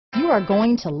are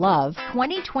going to love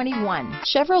 2021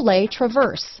 Chevrolet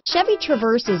Traverse. Chevy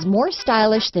Traverse is more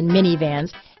stylish than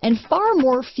minivans and far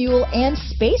more fuel and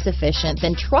space efficient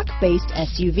than truck-based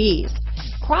SUVs.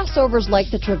 Crossovers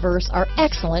like the Traverse are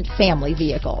excellent family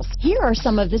vehicles. Here are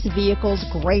some of this vehicle's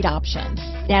great options: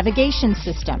 navigation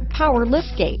system, power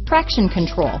liftgate, traction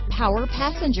control, power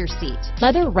passenger seat,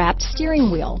 leather-wrapped steering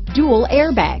wheel, dual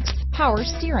airbags, power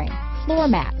steering, floor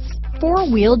mats,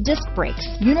 four-wheel disc brakes,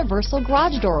 universal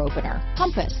garage door opener,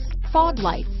 compass, fog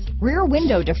lights, rear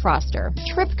window defroster,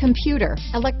 trip computer,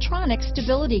 electronic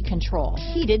stability control,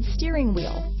 heated steering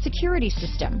wheel, security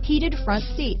system, heated front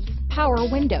seats, power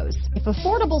windows. If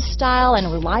affordable style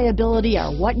and reliability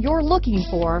are what you're looking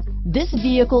for, this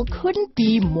vehicle couldn't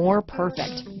be more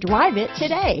perfect. Drive it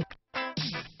today.